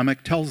their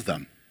stomach tells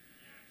them.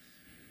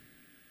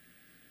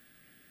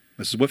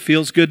 This is what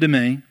feels good to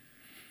me.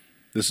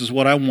 This is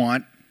what I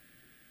want.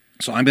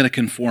 So I'm going to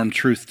conform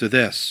truth to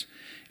this.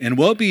 And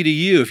woe be to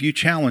you if you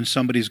challenge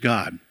somebody's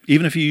God,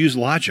 even if you use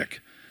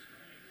logic.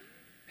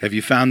 Have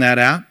you found that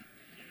out?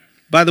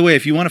 By the way,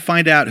 if you want to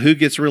find out who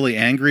gets really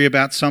angry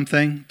about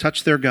something,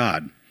 touch their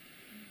God.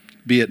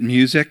 Be it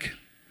music,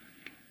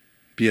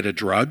 be it a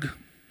drug,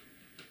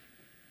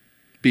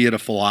 be it a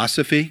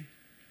philosophy,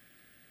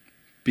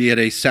 be it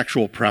a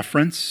sexual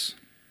preference.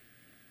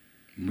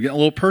 I'm getting a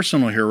little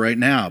personal here right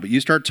now, but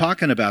you start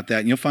talking about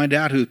that and you'll find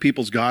out who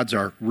people's gods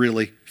are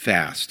really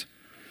fast.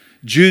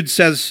 Jude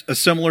says a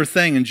similar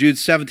thing in Jude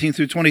 17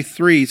 through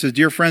 23. He says,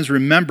 dear friends,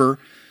 remember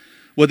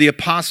what the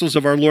apostles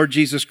of our Lord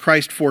Jesus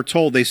Christ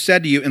foretold. They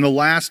said to you, in the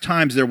last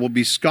times there will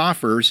be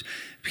scoffers,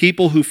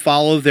 people who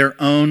follow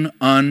their own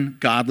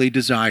ungodly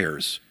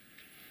desires.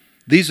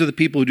 These are the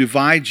people who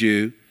divide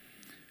you,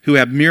 who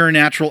have mere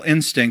natural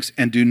instincts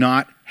and do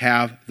not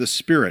have the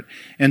Spirit.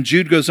 And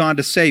Jude goes on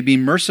to say, be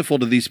merciful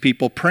to these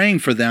people, praying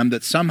for them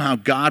that somehow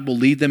God will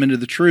lead them into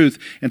the truth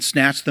and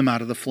snatch them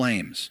out of the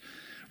flames.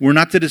 We're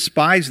not to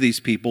despise these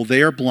people.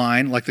 They are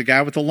blind, like the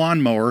guy with the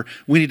lawnmower.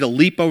 We need to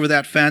leap over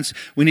that fence.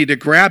 We need to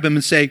grab him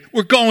and say,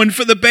 we're going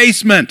for the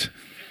basement.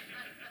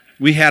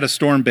 We had a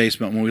storm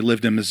basement when we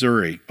lived in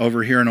Missouri.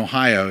 Over here in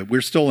Ohio,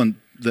 we're still in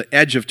the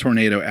edge of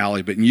Tornado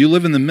Alley, but when you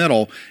live in the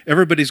middle,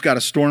 everybody's got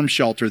a storm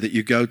shelter that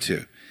you go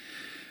to.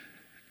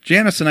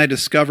 Janice and I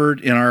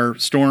discovered in our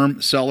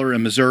storm cellar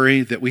in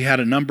Missouri that we had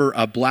a number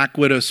of black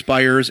widow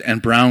spiders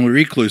and brown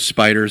recluse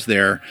spiders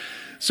there.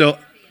 So,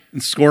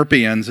 and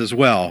scorpions as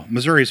well.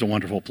 Missouri is a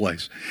wonderful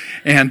place.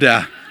 And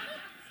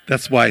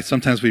that's why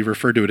sometimes we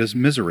refer to it as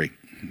misery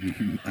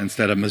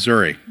instead of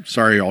Missouri.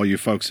 Sorry, all you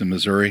folks in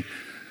Missouri.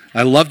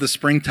 I love the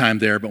springtime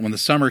there, but when the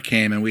summer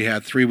came and we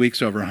had 3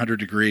 weeks over 100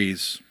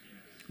 degrees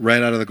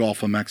right out of the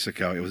Gulf of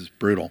Mexico, it was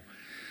brutal.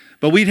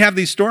 But we'd have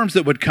these storms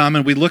that would come,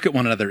 and we'd look at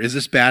one another. Is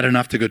this bad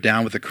enough to go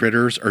down with the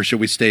critters, or should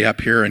we stay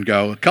up here and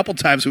go? A couple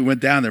times we went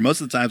down there.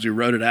 Most of the times we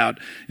rode it out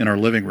in our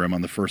living room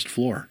on the first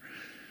floor.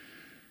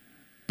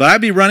 But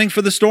I'd be running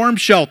for the storm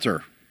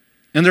shelter.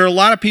 And there are a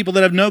lot of people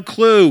that have no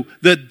clue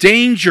the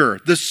danger,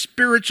 the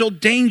spiritual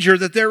danger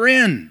that they're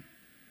in.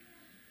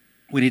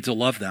 We need to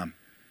love them.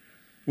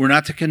 We're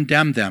not to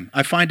condemn them.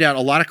 I find out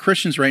a lot of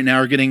Christians right now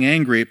are getting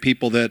angry at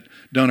people that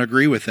don't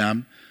agree with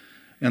them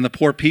and the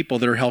poor people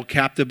that are held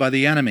captive by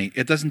the enemy.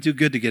 It doesn't do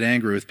good to get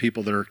angry with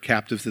people that are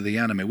captive to the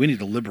enemy. We need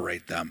to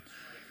liberate them.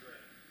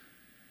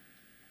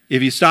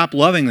 If you stop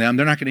loving them,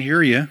 they're not going to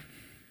hear you.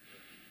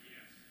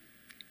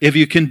 If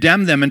you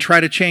condemn them and try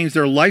to change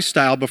their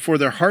lifestyle before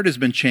their heart has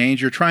been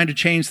changed, you're trying to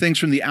change things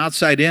from the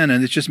outside in,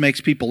 and it just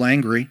makes people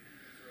angry.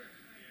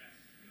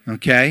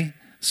 Okay?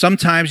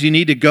 Sometimes you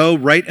need to go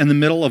right in the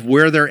middle of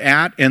where they're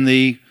at and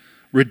the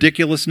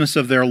ridiculousness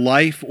of their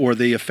life or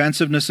the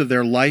offensiveness of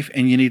their life,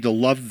 and you need to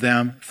love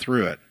them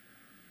through it.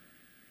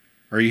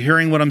 Are you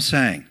hearing what I'm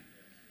saying?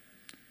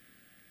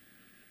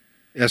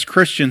 As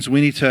Christians, we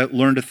need to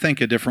learn to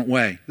think a different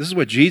way. This is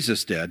what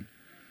Jesus did.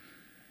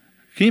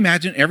 Can you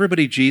imagine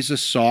everybody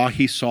Jesus saw,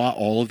 he saw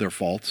all of their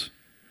faults?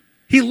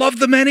 He loved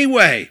them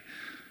anyway.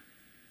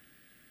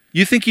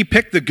 You think he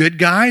picked the good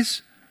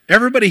guys?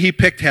 Everybody he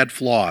picked had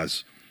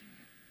flaws.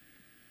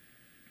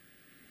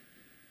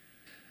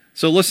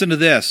 So listen to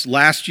this.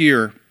 Last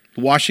year,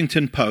 the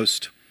Washington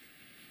Post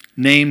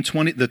named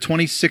the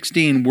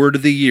 2016 Word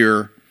of the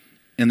Year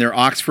in their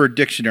Oxford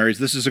dictionaries.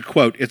 This is a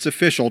quote. It's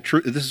official.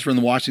 This is from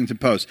the Washington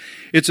Post.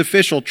 It's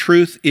official.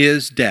 Truth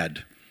is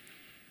dead.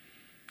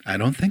 I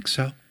don't think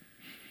so.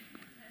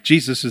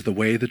 Jesus is the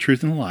way, the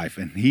truth, and the life,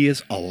 and he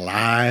is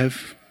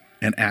alive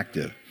and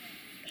active.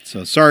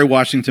 So sorry,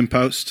 Washington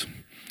Post.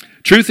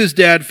 Truth is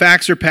dead.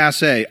 Facts are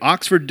passé.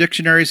 Oxford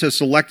Dictionaries has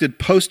selected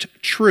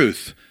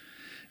post-truth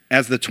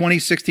as the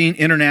 2016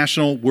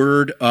 International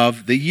Word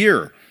of the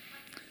Year.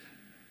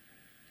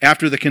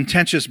 After the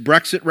contentious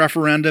Brexit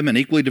referendum and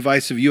equally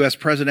divisive U.S.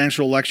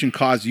 presidential election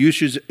caused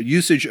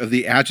usage of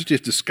the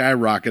adjective to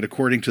skyrocket,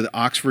 according to the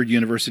Oxford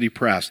University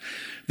Press.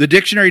 The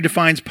dictionary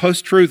defines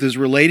post-truth as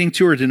relating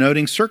to or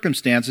denoting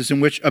circumstances in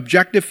which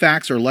objective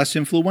facts are less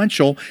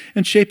influential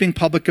in shaping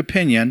public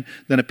opinion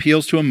than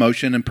appeals to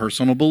emotion and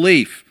personal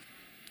belief.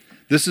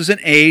 This is an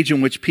age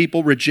in which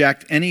people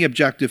reject any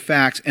objective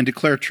facts and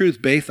declare truth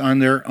based on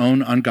their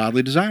own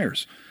ungodly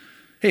desires.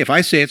 Hey, if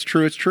I say it's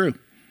true, it's true.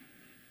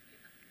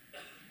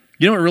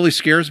 You know what really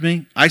scares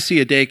me? I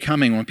see a day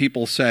coming when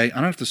people say, I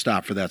don't have to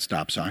stop for that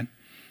stop sign.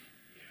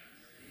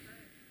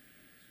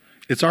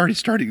 It's already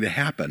starting to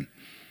happen.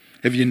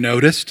 Have you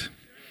noticed?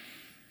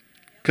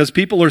 Because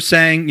people are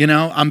saying, you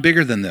know, I'm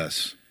bigger than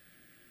this.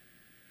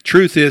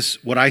 Truth is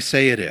what I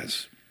say it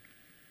is.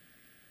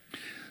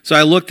 So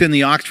I looked in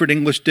the Oxford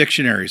English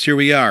dictionaries. Here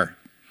we are.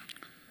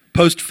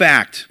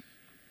 Post-fact,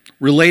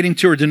 relating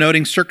to or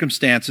denoting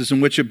circumstances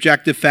in which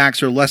objective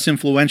facts are less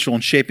influential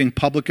in shaping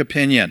public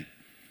opinion.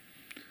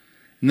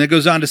 And then it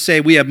goes on to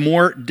say, we have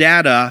more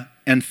data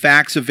and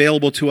facts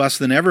available to us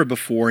than ever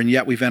before, and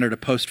yet we've entered a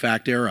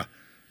post-fact era.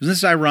 Isn't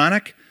this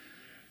ironic?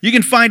 You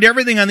can find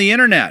everything on the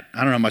internet.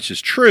 I don't know how much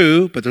is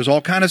true, but there's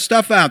all kind of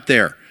stuff out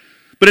there.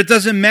 But it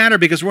doesn't matter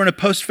because we're in a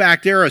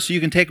post-fact era, so you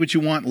can take what you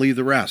want and leave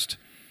the rest.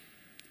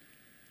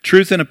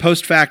 Truth in a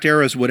post-fact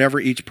era is whatever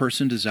each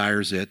person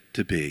desires it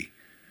to be.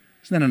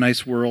 Isn't that a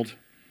nice world?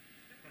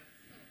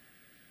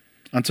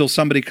 Until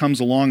somebody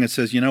comes along and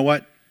says, you know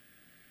what?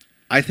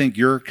 I think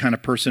your kind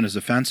of person is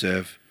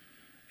offensive,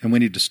 and we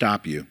need to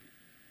stop you.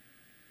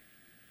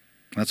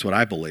 That's what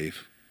I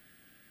believe.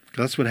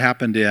 That's what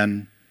happened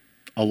in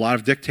a lot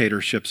of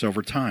dictatorships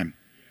over time.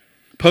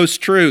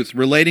 Post-truth,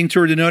 relating to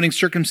or denoting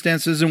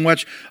circumstances in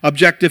which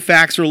objective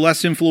facts are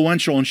less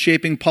influential in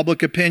shaping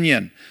public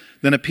opinion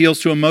than appeals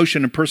to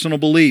emotion and personal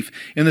belief.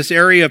 In this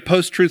area of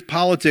post-truth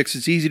politics,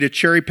 it's easy to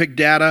cherry-pick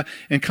data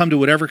and come to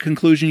whatever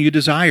conclusion you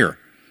desire.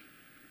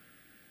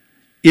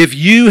 If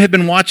you have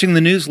been watching the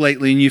news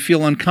lately and you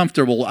feel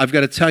uncomfortable, I've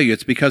got to tell you,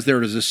 it's because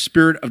there is a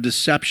spirit of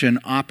deception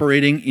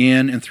operating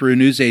in and through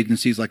news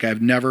agencies like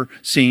I've never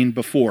seen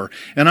before.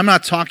 And I'm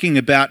not talking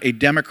about a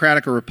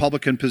Democratic or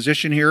Republican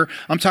position here.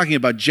 I'm talking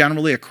about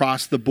generally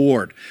across the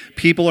board.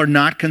 People are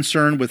not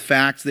concerned with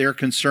facts. They're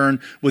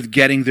concerned with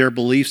getting their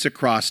beliefs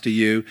across to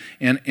you,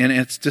 and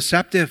it's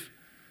deceptive.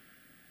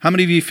 How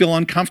many of you feel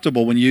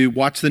uncomfortable when you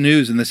watch the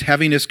news and this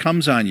heaviness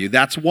comes on you?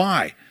 That's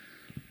why.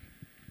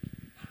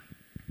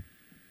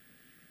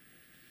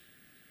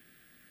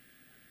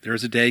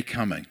 There's a day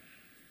coming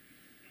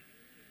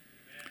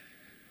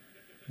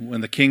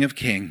when the King of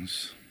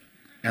Kings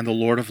and the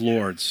Lord of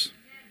Lords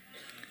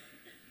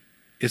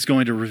is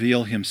going to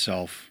reveal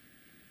himself.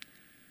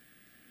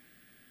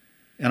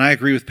 And I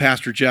agree with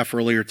Pastor Jeff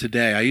earlier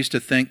today. I used to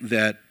think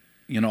that,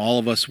 all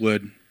of us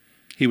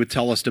he would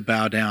tell us to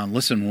bow down.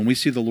 Listen, when we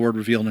see the Lord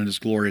revealed in his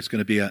glory, it's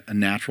going to be a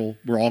natural,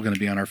 we're all going to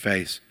be on our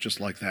face, just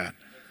like that.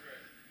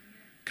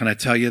 Can I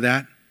tell you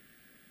that?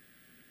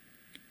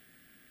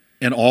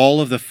 And all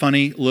of the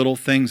funny little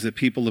things that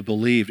people have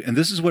believed. And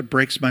this is what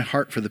breaks my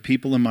heart for the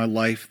people in my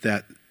life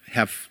that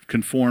have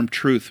conformed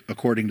truth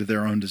according to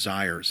their own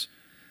desires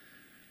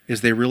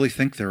is they really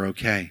think they're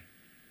okay.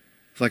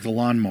 It's like the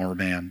lawnmower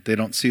man. They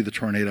don't see the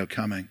tornado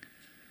coming.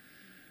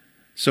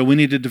 So we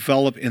need to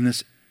develop in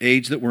this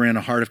age that we're in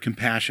a heart of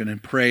compassion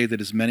and pray that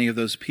as many of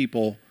those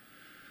people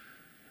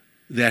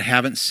that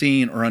haven't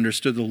seen or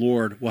understood the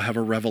Lord will have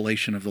a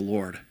revelation of the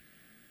Lord.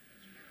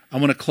 I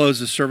want to close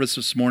the service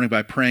this morning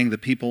by praying for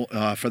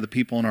the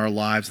people in our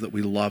lives that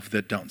we love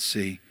that don't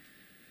see.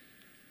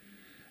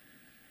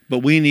 But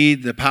we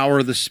need the power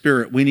of the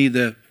Spirit. We need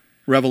the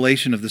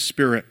revelation of the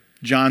Spirit.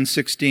 John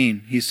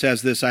 16, he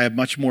says this, I have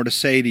much more to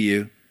say to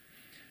you,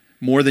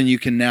 more than you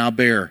can now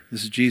bear.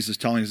 This is Jesus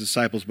telling his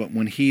disciples, but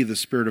when he, the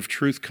Spirit of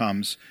truth,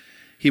 comes,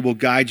 he will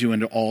guide you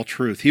into all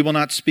truth. He will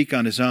not speak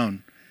on his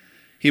own.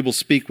 He will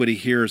speak what he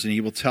hears, and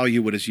he will tell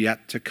you what is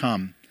yet to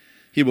come.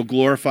 He will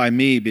glorify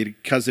me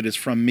because it is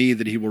from me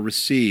that he will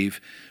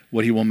receive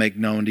what he will make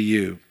known to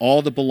you.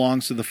 All that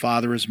belongs to the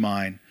Father is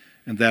mine,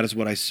 and that is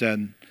what I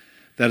said.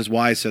 That is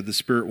why I said the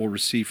Spirit will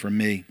receive from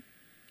me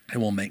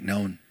and will make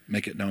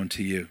it known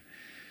to you.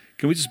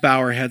 Can we just bow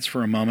our heads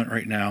for a moment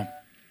right now?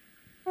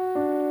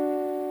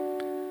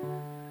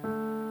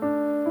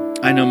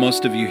 I know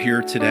most of you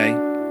here today.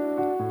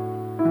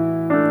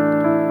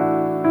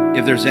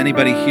 If there's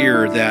anybody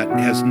here that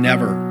has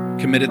never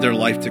committed their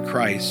life to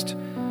Christ,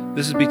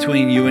 this is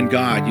between you and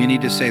God. You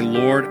need to say,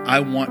 Lord,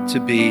 I want to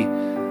be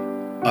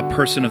a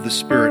person of the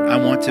Spirit. I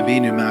want to be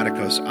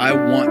pneumaticos. I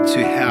want to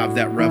have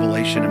that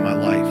revelation in my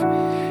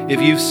life. If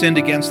you've sinned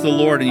against the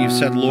Lord and you've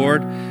said,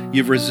 Lord,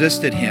 you've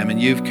resisted him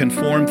and you've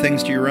conformed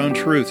things to your own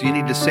truth, you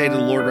need to say to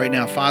the Lord right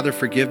now, Father,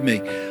 forgive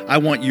me. I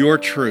want your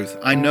truth.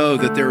 I know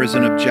that there is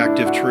an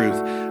objective truth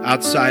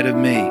outside of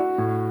me.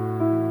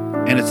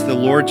 And it's the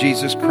Lord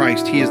Jesus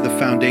Christ. He is the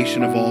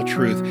foundation of all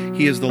truth.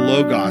 He is the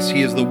Logos.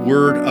 He is the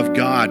Word of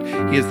God.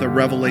 He is the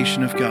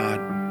revelation of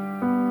God.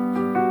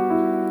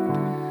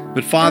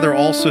 But Father,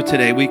 also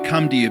today we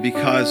come to you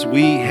because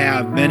we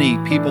have many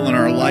people in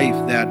our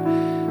life that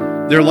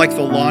they're like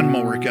the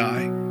lawnmower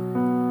guy.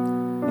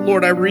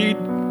 Lord, I read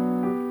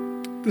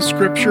the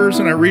scriptures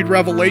and I read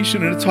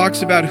Revelation and it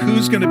talks about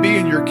who's going to be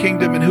in your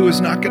kingdom and who is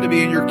not going to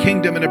be in your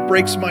kingdom, and it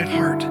breaks my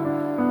heart.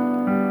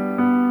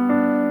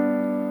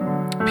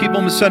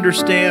 People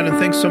misunderstand and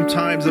think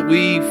sometimes that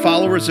we,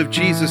 followers of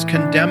Jesus,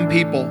 condemn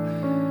people.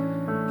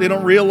 They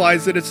don't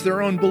realize that it's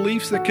their own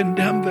beliefs that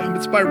condemn them.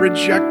 It's by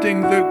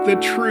rejecting the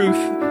truth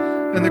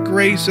and the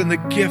grace and the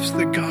gifts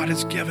that God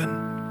has given.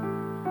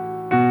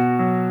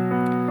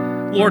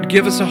 Lord,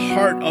 give us a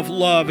heart of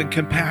love and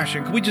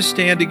compassion. Can we just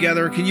stand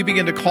together? Can you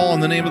begin to call on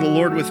the name of the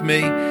Lord with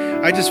me?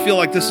 I just feel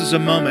like this is a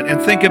moment. And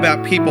think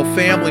about people,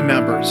 family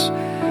members,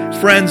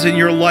 friends in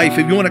your life.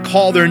 If you want to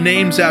call their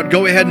names out,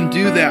 go ahead and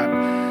do that.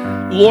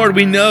 Lord,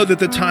 we know that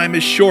the time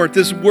is short.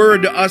 This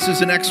word to us is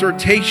an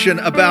exhortation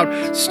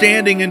about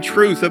standing in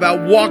truth,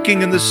 about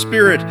walking in the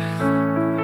Spirit.